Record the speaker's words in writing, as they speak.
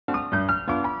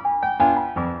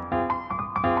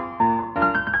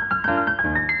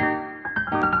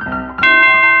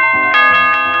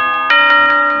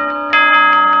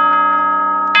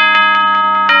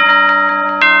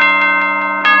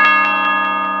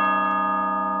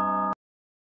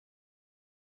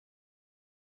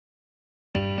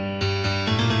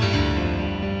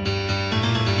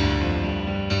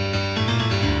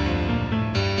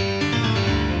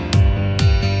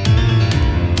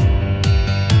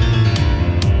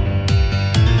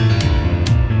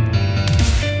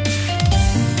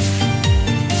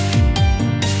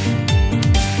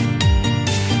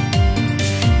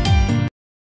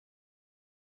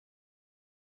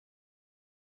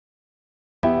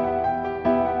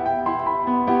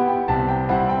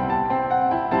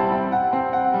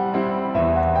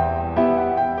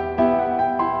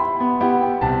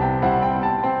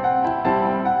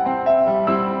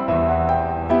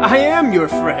I am your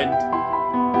friend.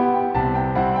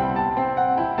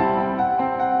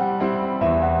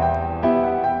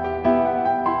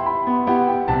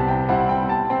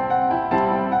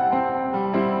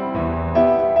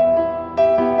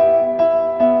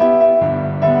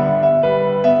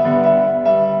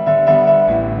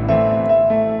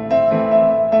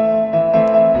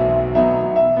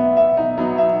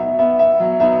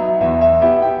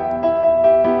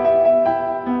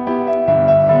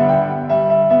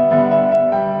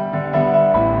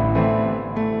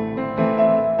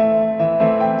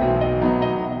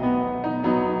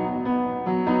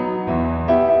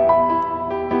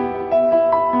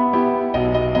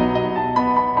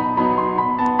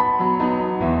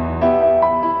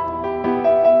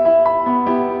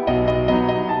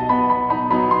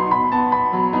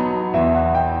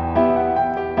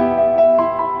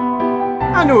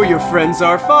 I know where your friends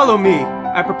are. Follow me.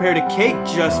 I prepared a cake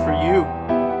just for you.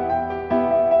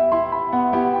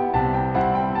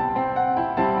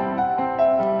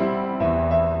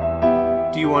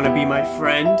 Do you want to be my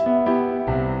friend?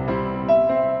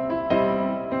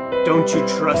 Don't you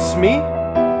trust me?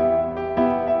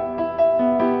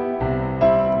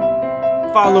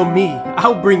 Follow me.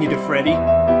 I'll bring you to Freddy.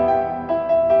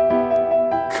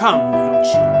 Come, little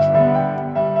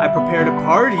children. I prepared a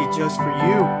party just for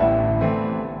you.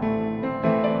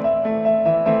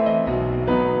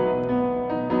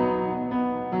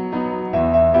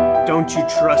 Don't you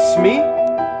trust me?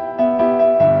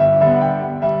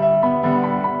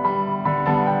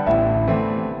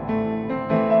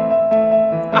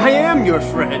 I am your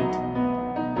friend.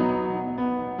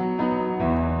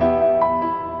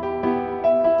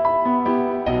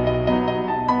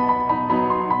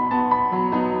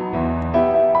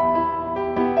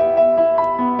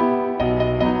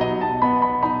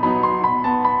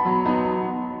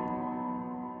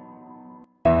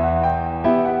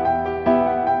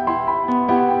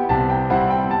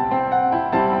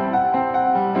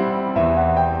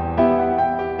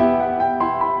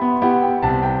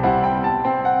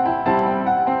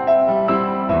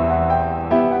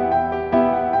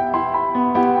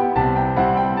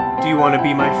 Do you want to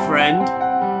be my friend?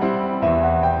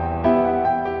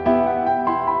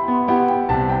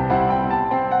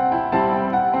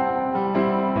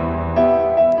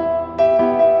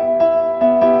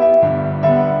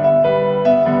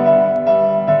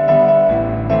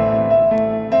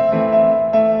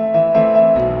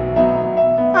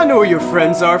 I know where your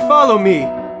friends are. Follow me.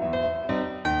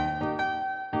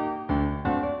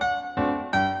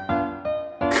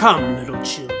 Come, little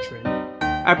children.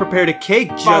 I prepared a cake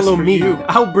just for you.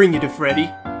 I'll bring you to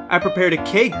Freddy. I prepared a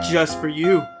cake just for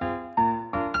you.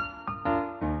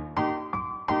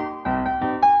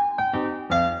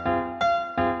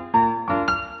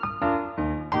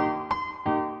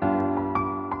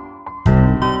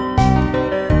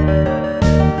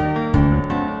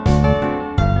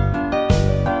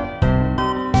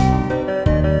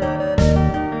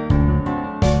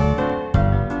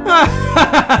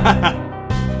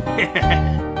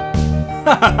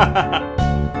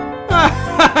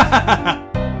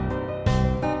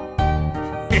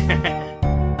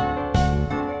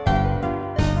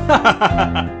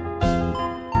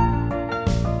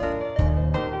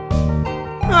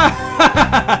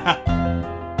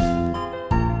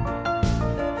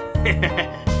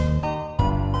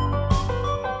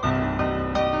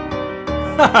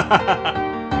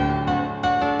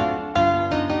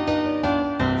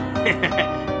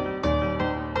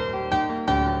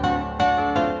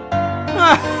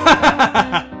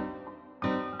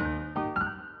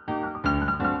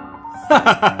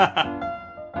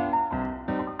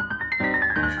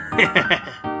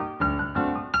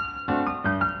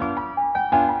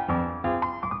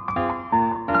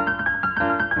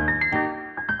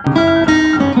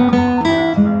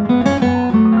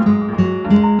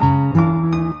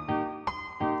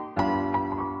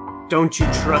 Don't you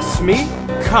trust me?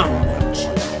 Come, little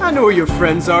children. I know where your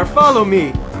friends are. Follow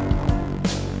me.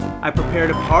 I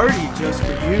prepared a party just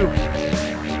for you.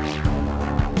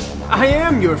 I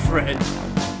am your friend.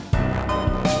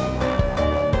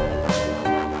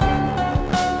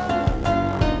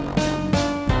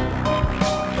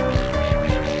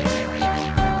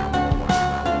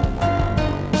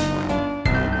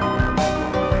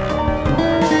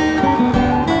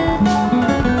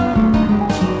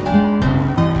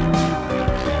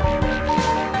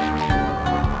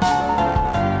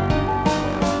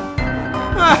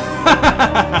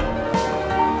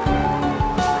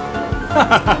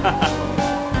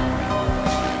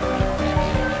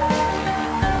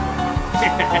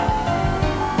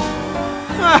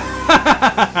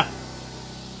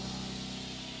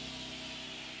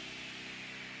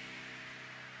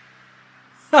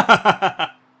 Do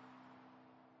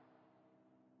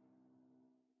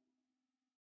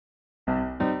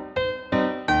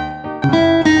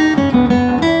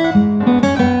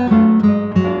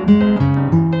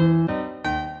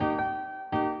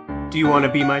you want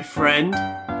to be my friend?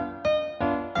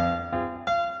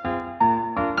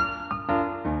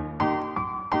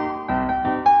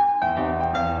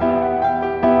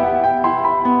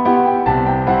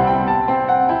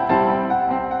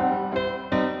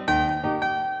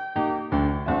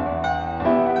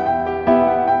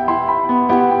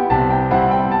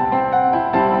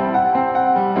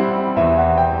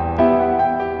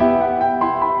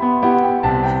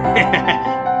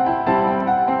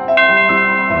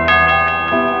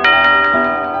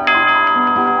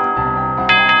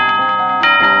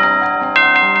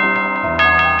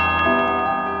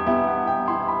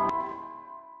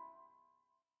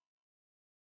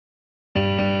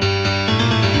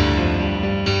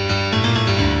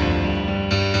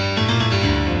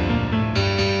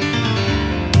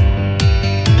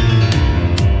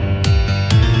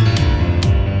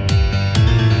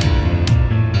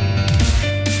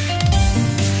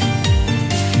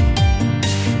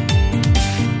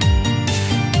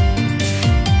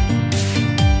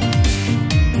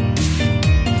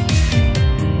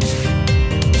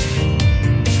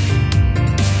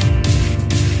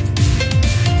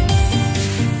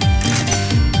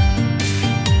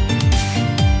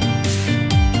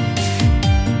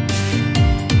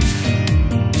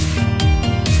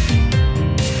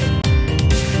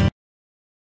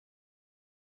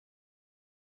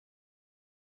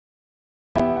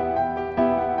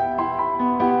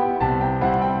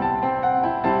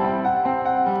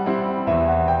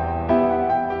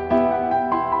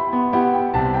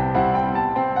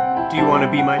 Do you want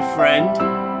to be my friend?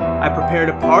 I prepared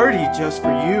a party just for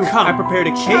you. Come, I prepared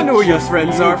a cake. I know where your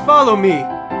friends are. Follow me.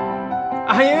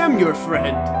 I am your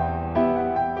friend.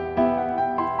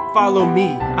 Follow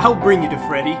me. I'll bring you to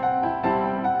Freddy.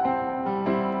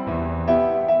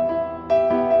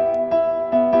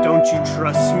 Don't you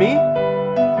trust me?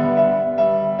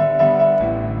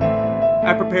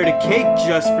 I prepared a cake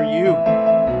just for you.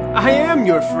 I am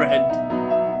your friend.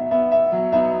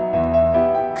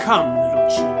 Come, little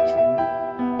children.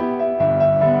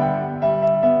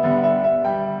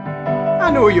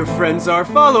 I know where your friends are.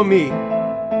 Follow me.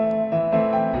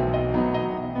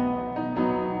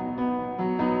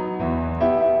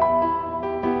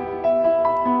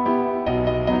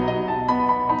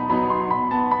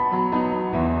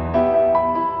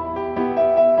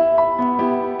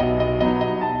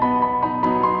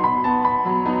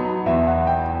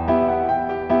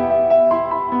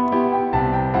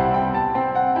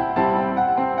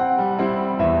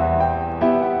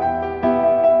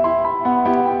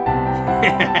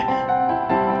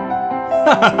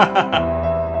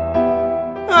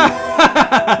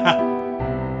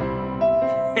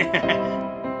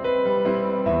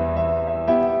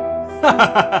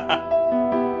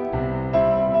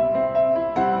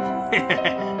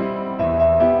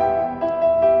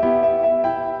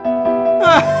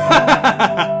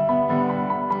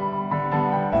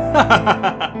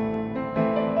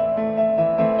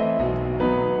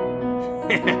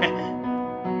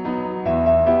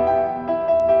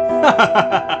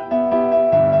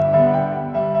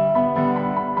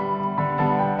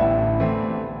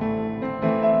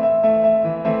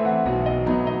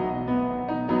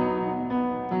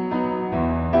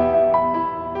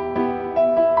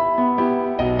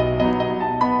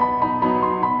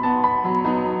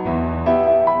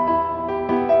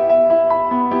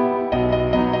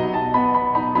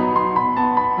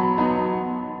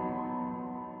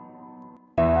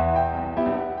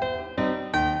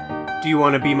 Do you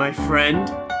want to be my friend?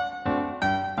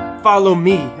 Follow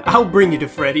me. I'll bring you to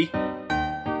Freddy.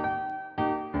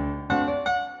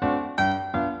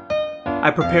 I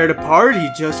prepared a party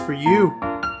just for you.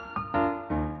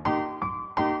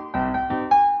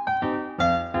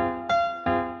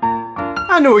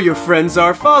 I know where your friends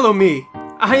are. Follow me.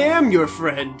 I am your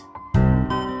friend.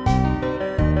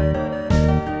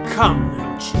 Come,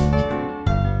 little children.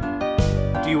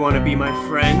 Do you want to be my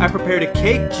friend? I prepared a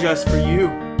cake just for you.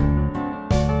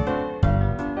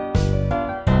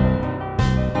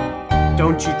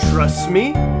 Don't you trust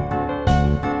me?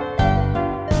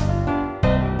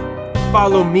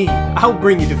 Follow me. I'll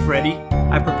bring you to Freddy.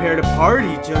 I prepared a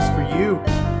party just for you.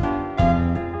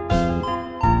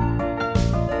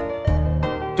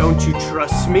 Don't you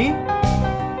trust me?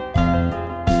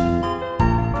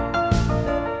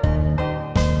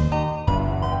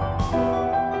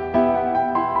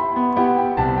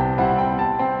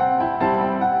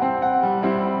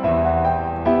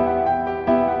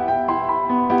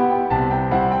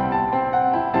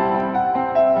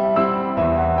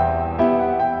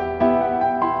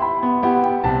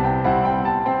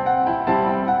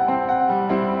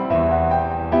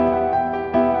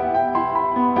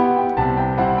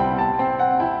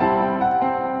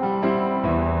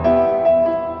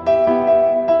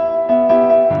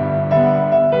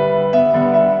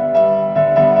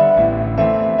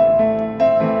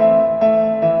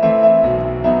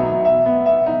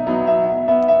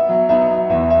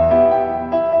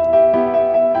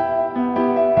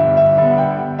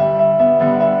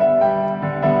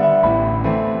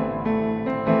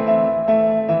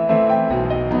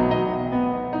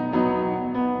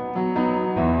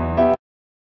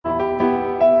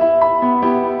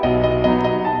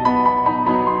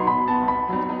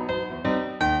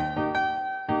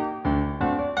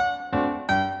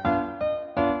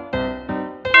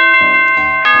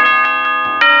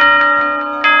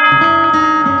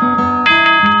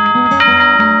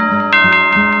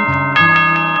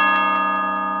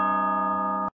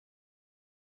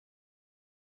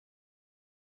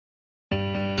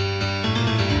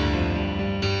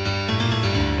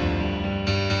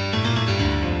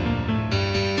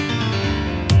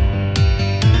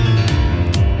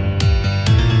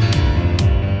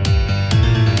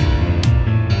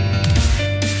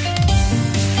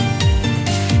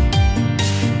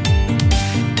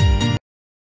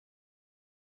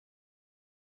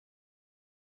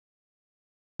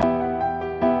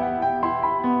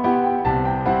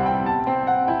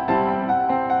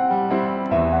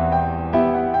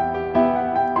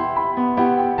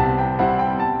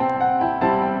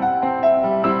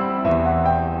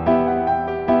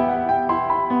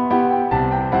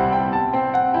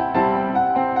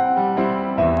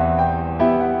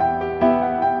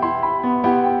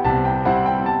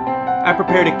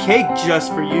 prepared a cake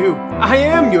just for you. I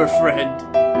am your friend.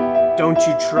 Don't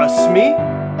you trust me?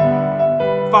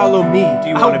 Follow me. Do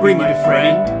you want to bring you to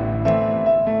Freddy?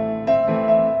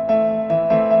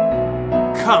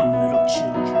 Come, little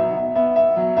children.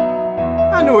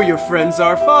 I know where your friends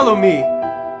are. Follow me.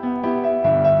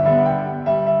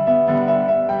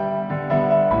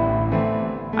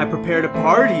 I prepared a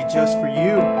party just for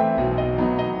you.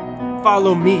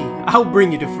 Follow me. I'll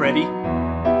bring you to Freddy.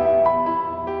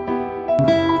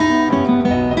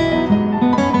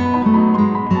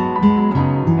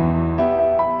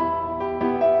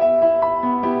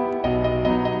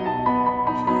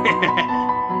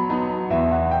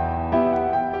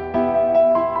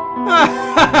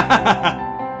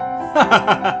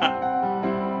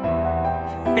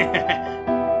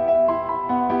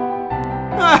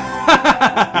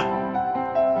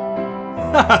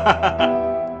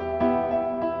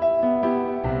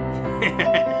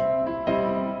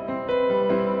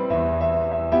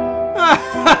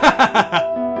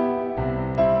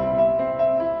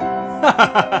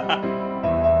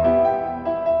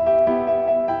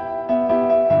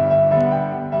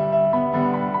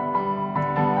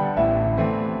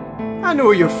 I know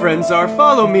where your friends are.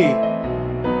 Follow me.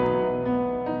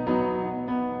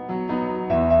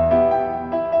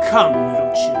 Come,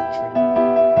 little children.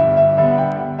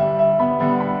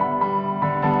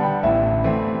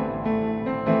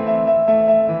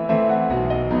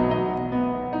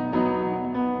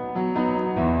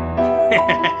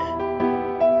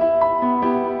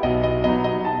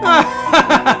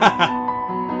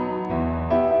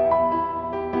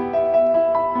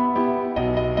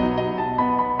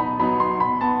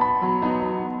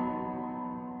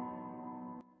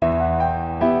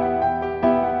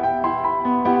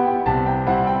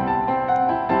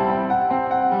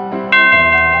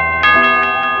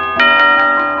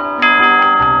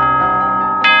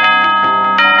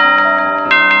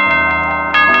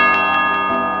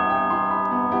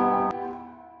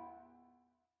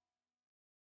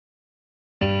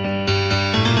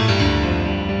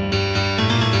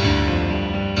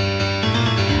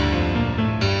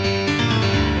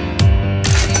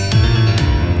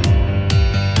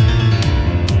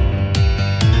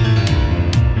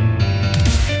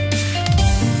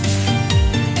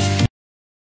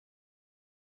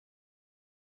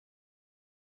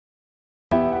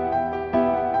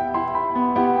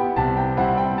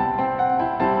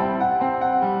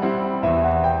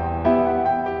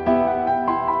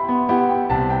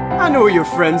 I know where your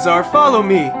friends are. Follow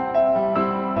me.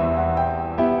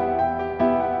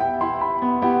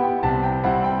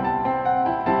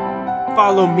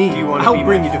 Follow me. Do you want to I'll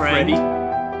bring you to Freddy.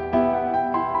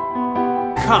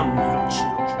 Come, little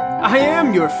children. I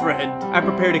am your friend. I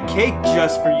prepared a cake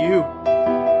just for you.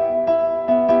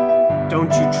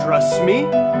 Don't you trust me?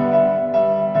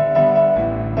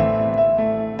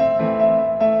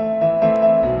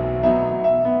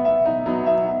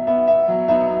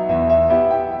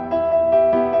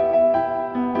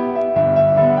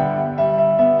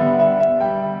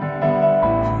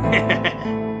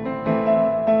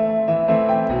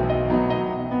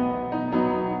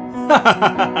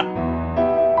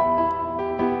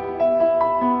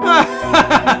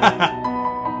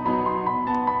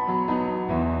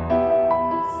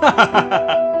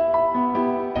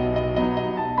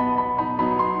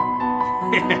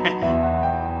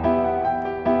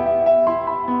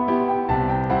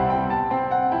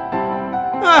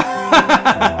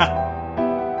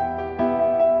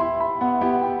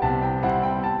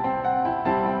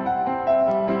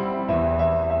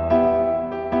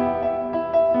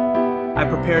 I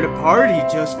prepared a party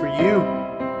just for you.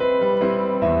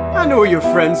 I know where your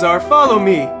friends are. Follow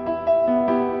me.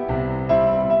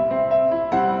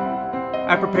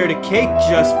 I prepared a cake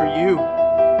just for you.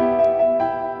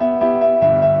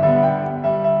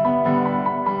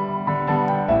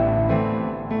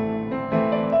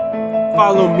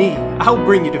 Follow me. I'll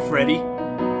bring you to Freddy.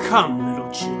 Come, little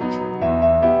children.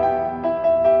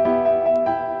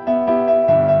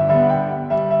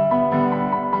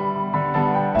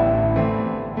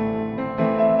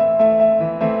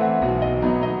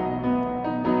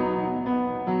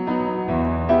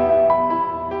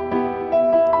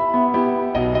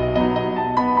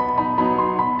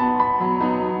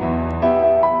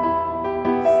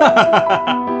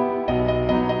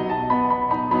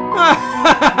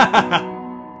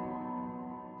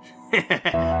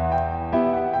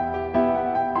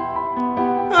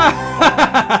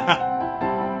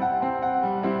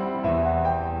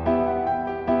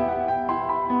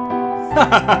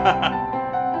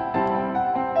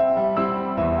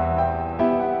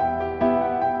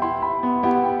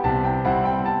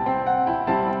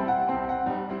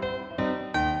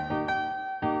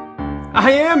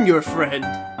 am your friend.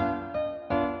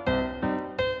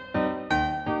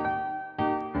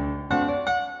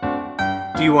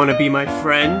 Do you want to be my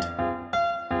friend?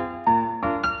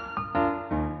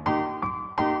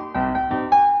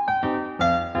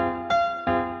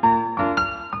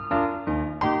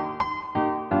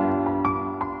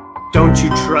 Don't you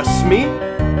trust me?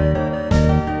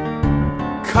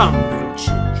 Come, little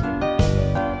children.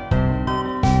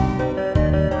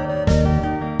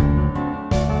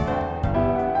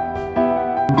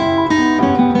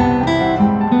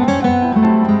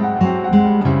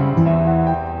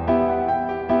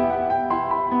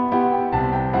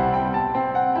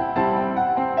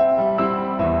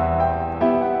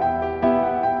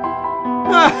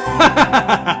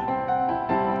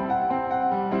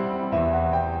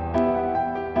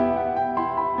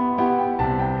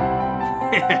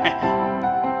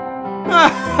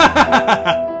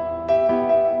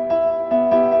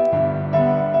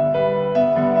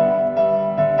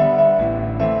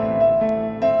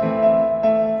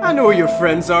 I know where your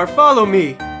friends are. Follow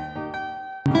me.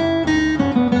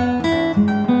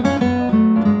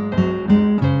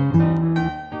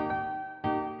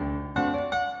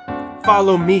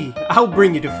 Follow me. I'll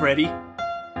bring you to Freddy.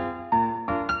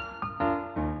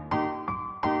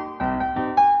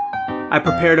 I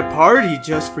prepared a party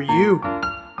just for you.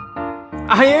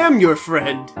 I am your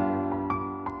friend.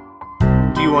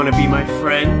 Do you want to be my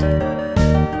friend?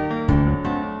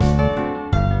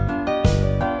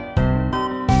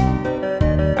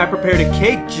 I prepared a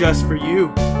cake just for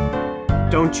you.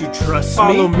 Don't you trust me?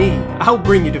 Follow me. I'll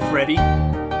bring you to Freddy.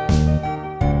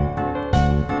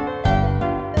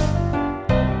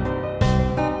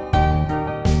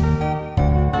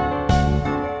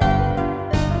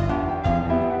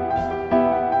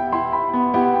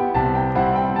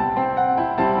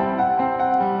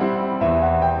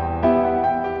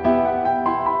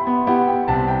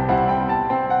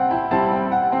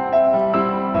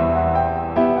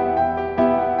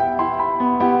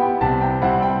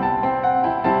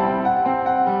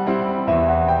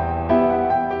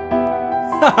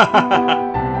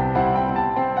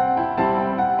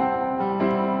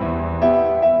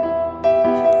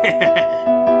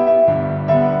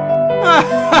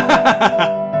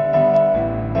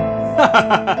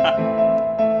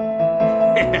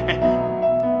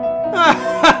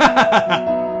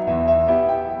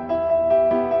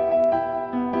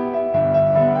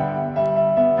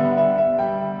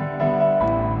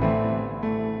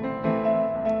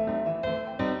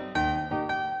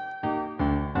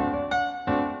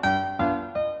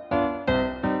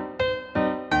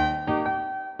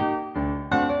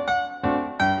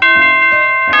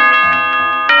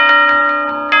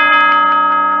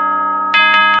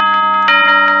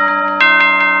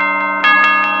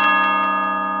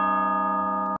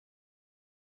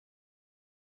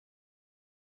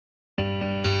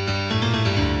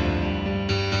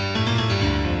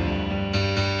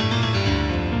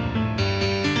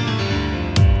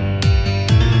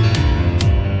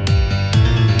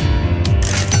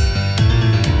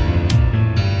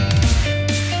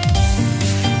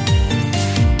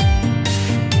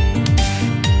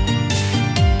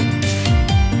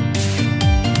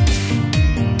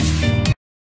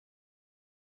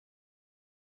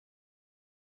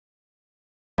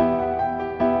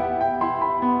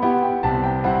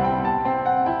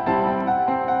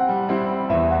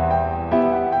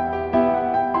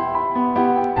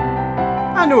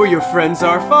 I know where your friends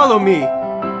are. Follow me.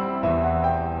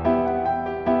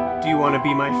 Do you want to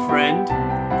be my friend?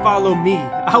 Follow me.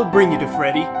 I'll bring you to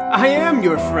Freddy. I am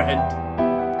your friend.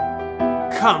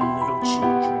 Come, little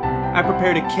children. I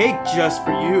prepared a cake just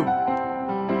for you.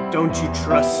 Don't you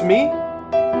trust me?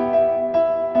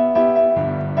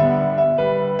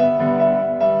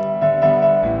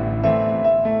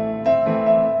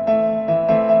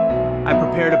 I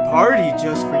prepared a party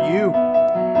just for you.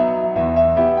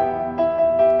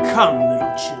 Come,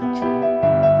 little children.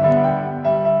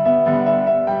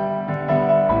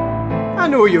 I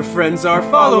know where your friends are.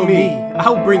 Follow me.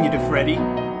 I'll bring you to Freddy.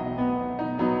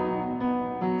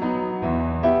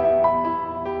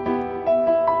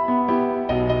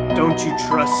 Don't you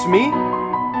trust me?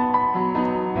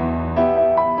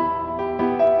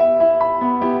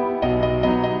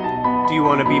 Do you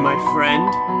want to be my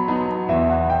friend?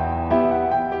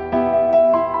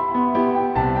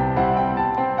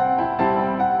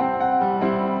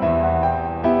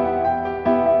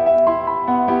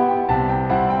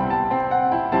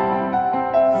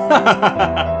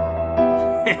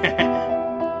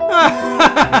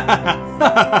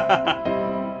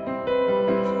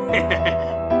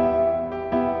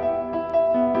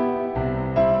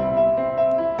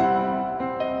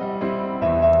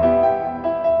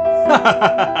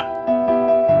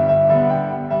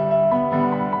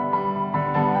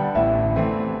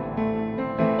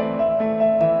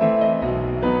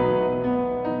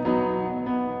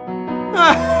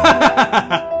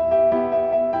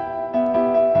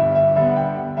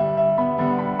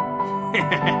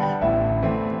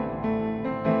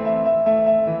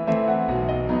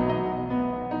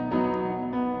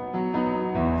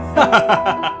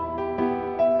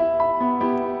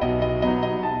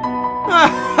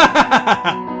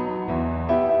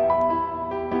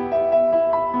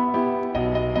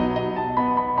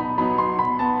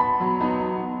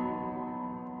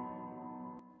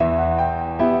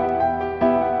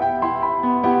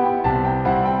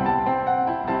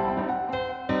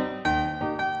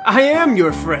 I am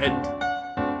your friend.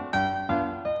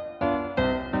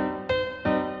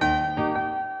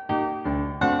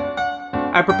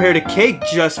 I prepared a cake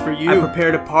just for you. I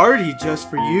prepared a party just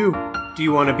for you. Do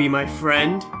you want to be my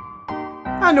friend?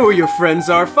 I know where your friends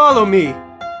are. Follow me.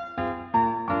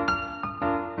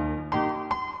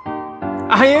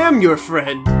 I am your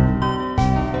friend.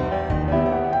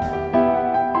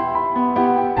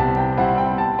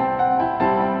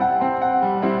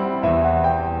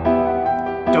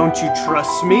 Don't you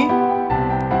trust me?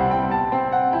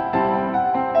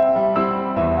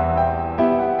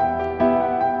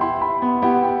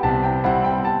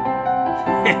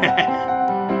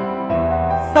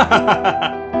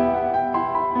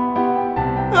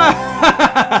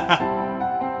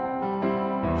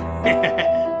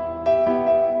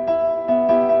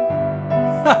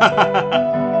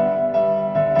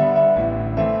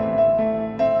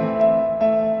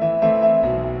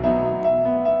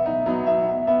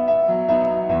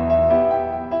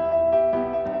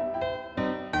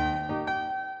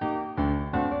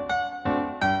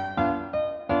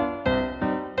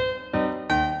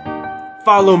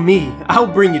 Follow me. I'll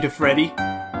bring you to Freddy.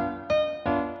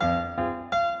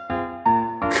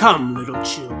 Come, little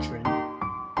children.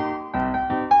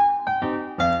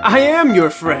 I am your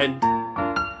friend.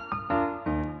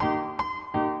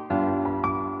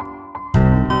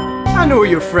 I know where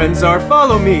your friends are.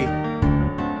 Follow me.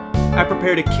 I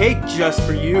prepared a cake just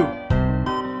for you.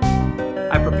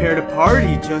 I prepared a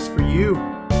party just for you.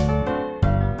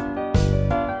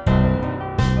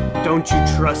 Don't you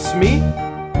trust me?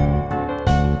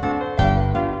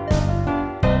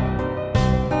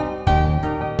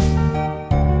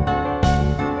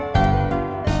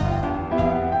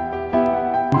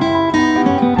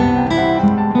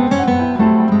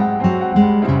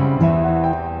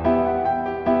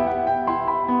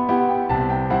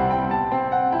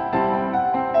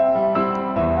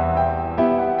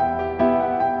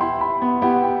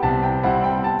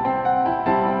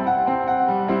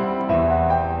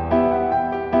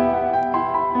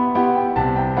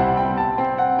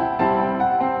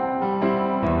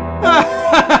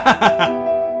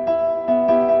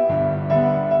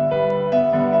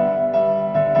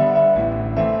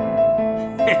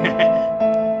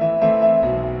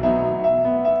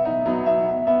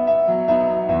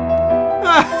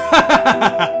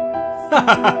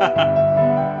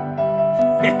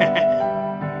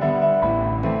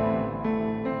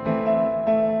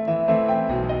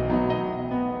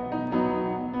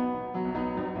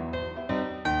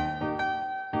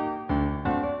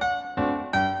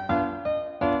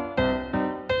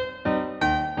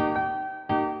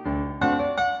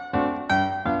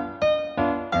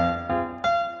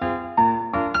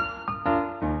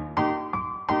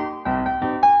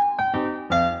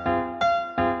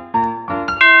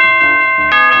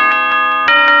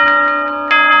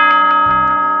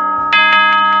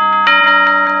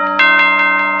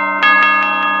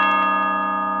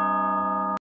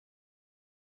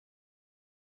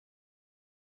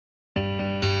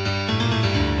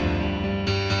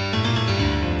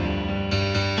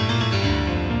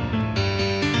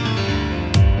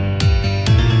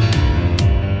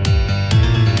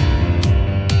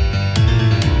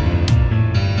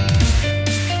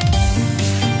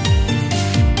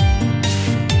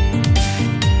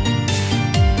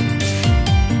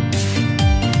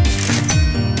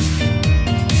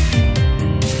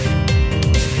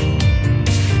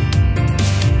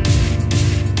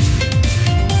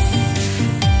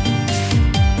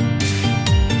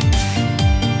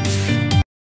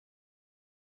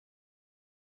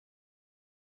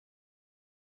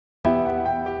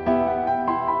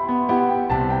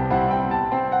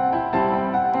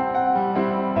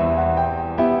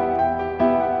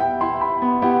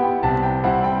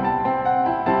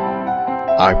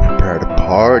 I prepared a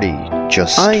party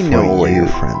just for you. I know where your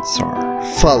friends are.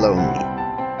 Follow me.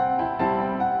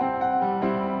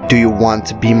 Do you want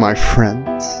to be my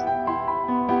friends?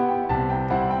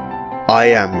 I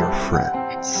am your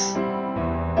friends.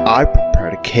 I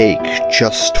prepared a cake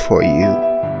just for you.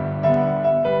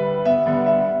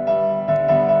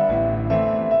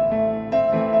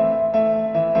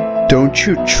 Don't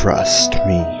you trust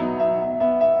me?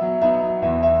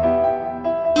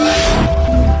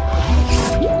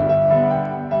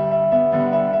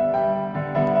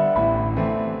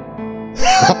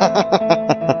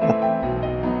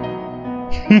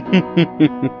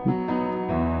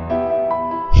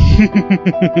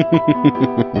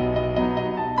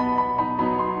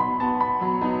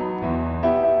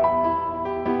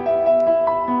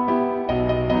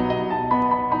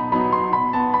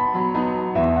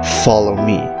 Follow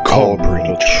me, I'll bring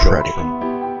it ready.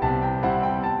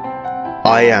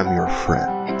 I am your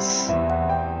friends.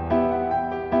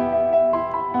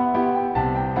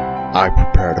 I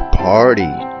prepared a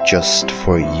party just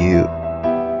for you.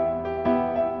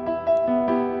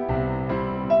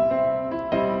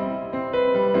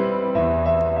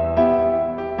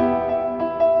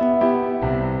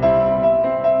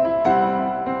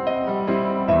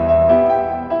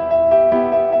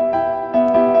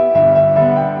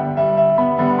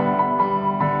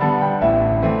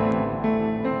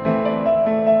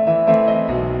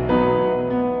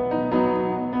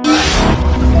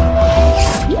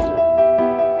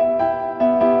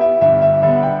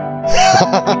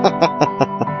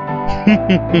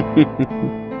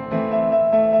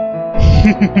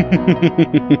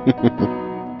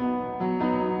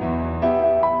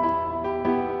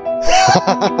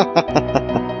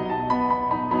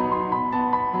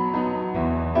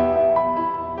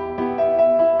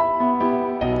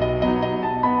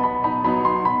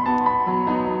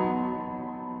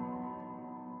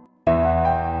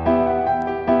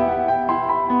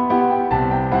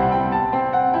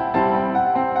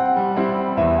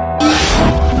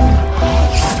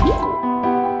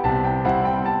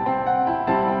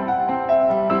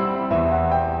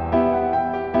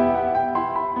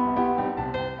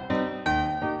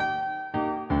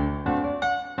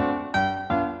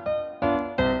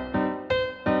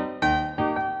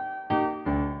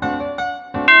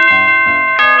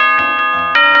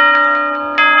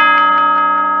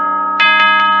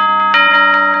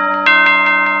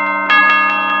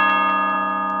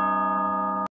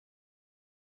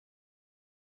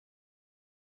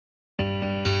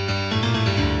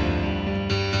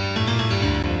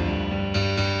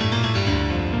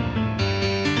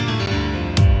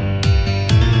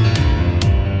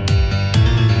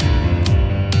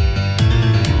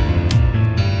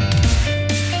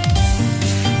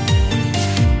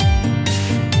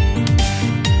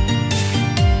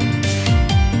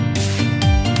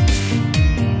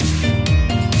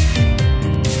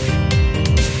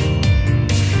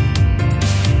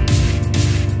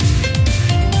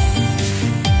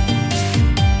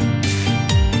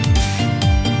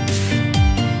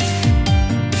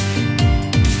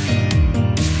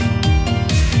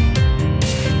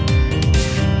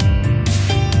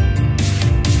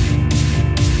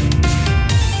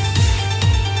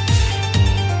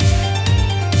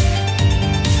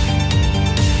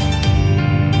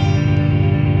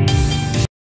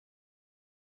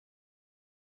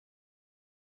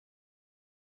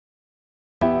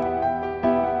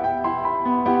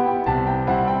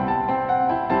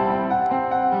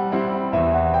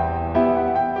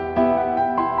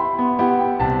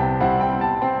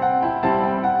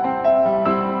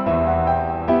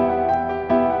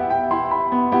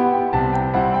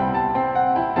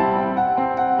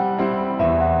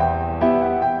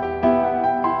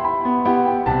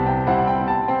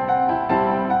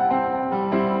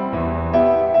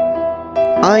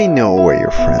 I know where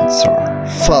your friends are.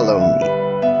 Follow me.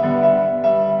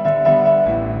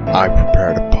 I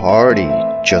prepared a party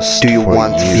just for you. Do you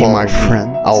want to be my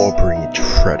friend? I will bring it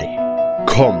ready.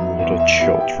 Come, little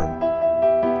children.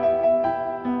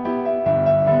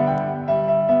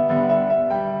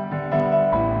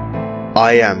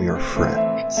 I am your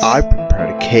friend. I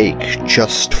prepared a cake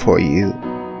just for you.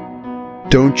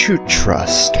 Don't you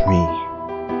trust me?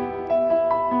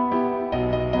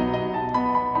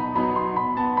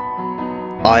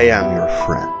 I am your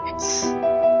friends.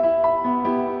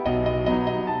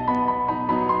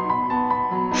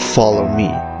 Follow me,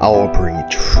 I will bring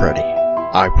it ready.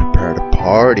 I prepared a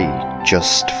party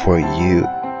just for you.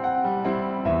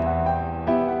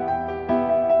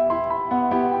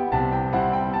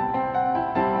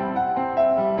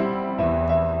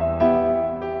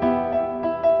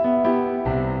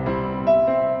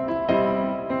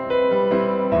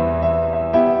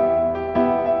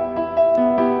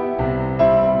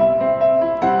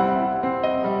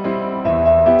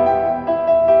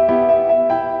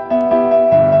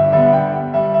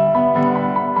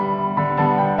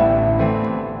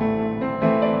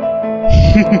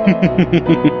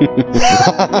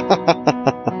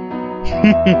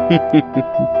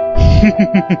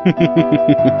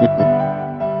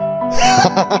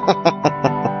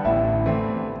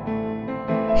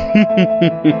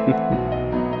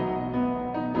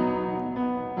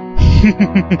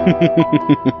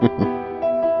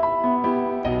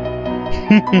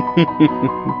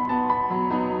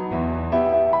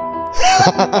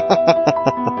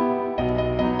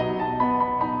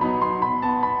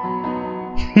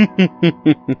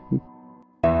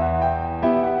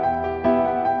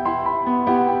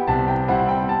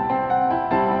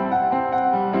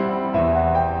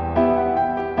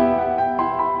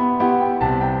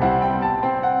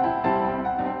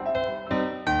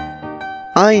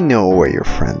 I know where your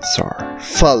friends are.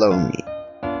 Follow me.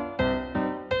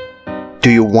 Do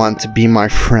you want to be my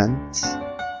friends?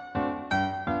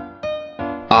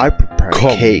 I prepared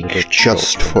a cake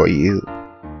just for you.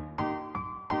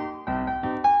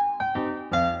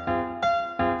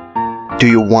 Do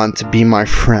you want to be my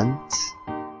friends?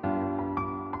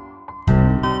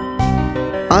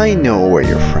 I know where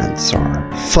your friends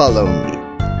are. Follow me.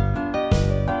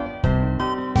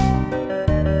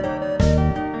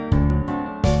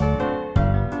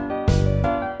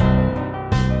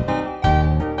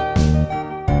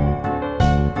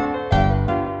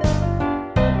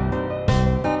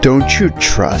 Don't you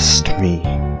trust me?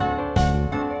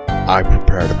 I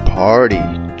prepared a party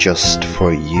just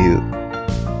for you.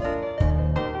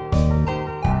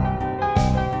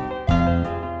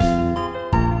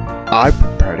 I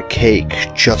prepared a cake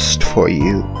just for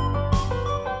you.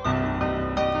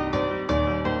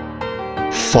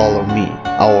 Follow me,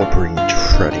 I will bring it to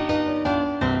Freddy.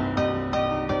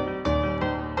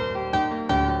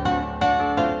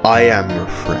 I am your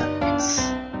friends.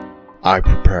 I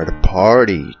prepared a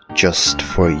party just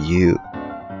for you.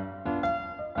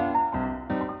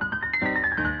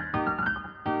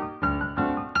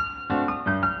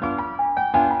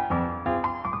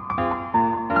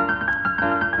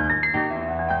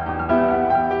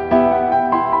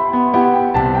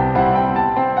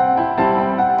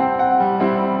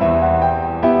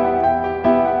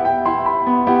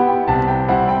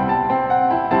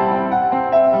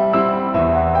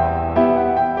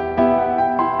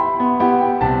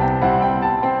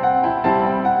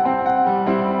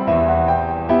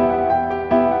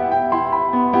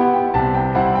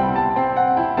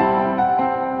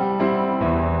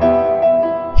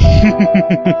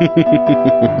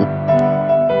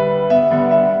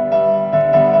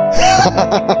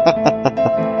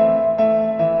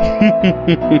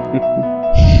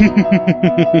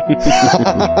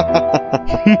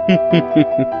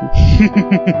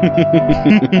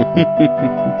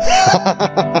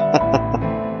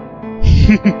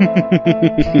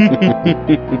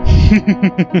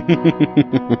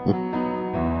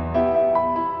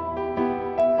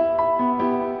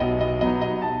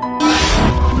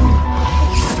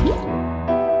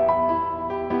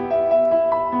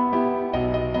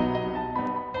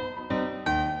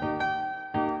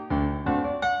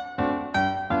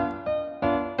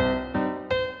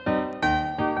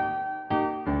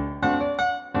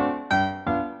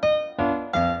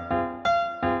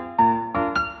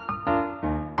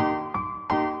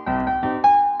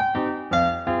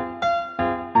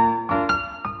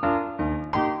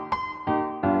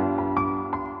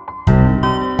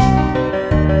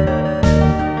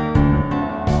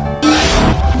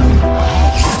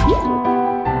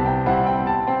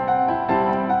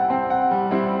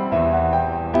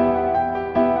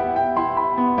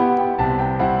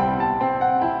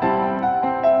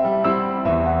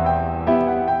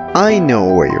 I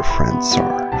know where your friends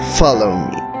are. Follow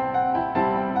me.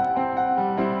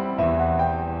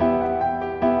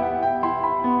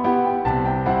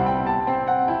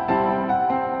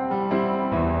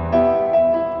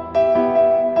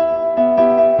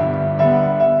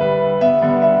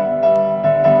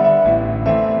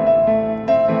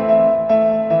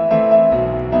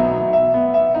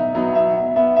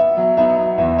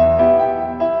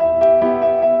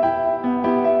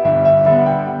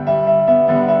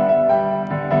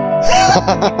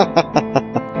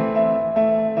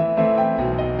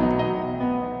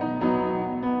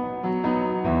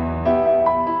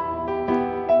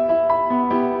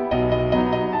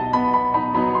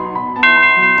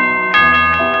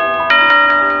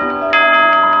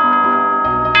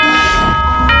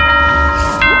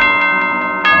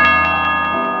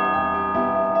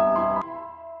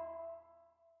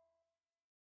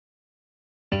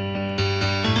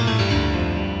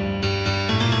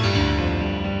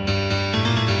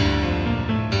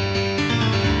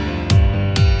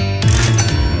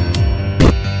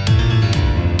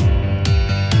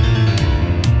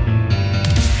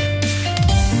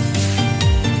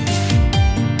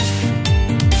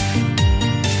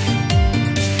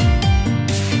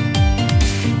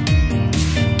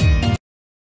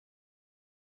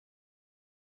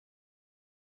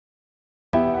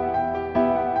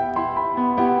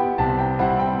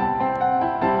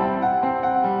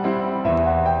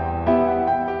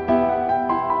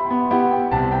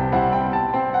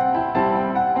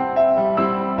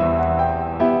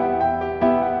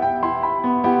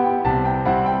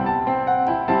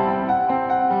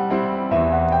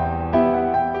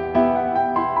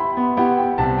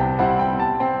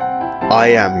 I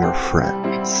am your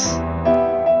friends.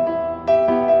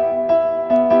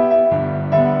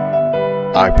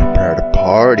 I prepared a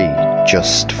party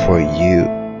just for you.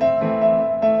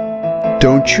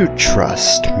 Don't you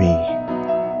trust me?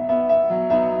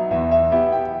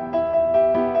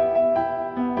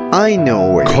 I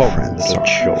know where your friends are.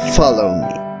 Follow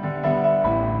me.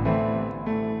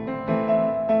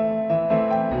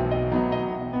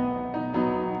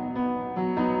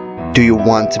 Do you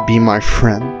want to be my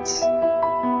friends?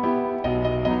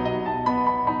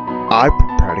 I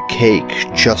prepared a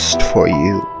cake just for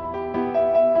you.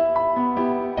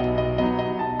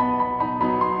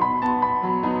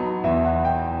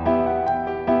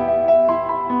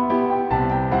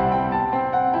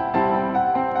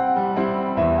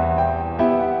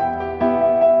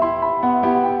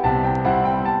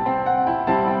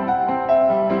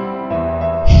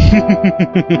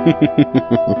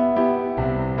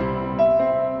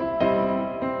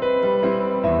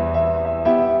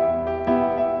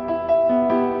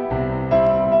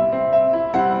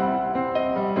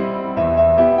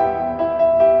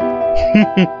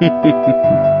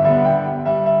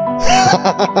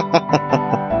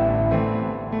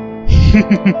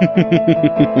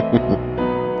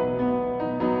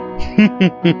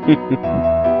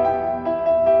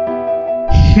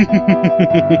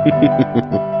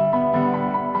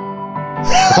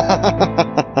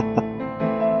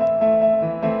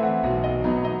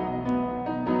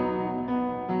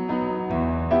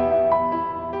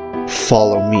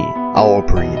 Follow me, I will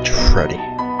bring it ready.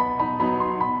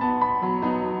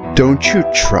 Don't you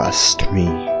trust me?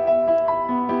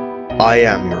 I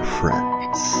am your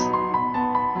friends.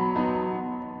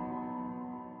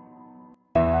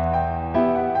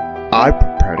 I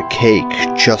prepared a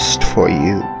cake just for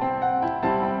you.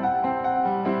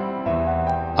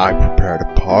 I prepared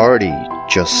a party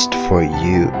just for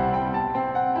you.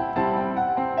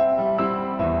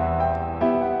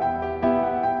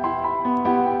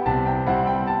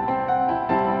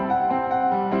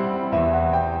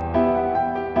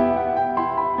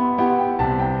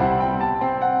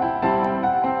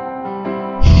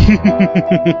 Ha ha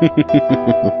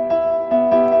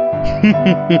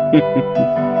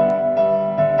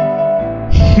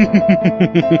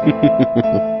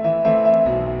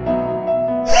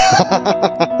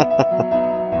ha ha!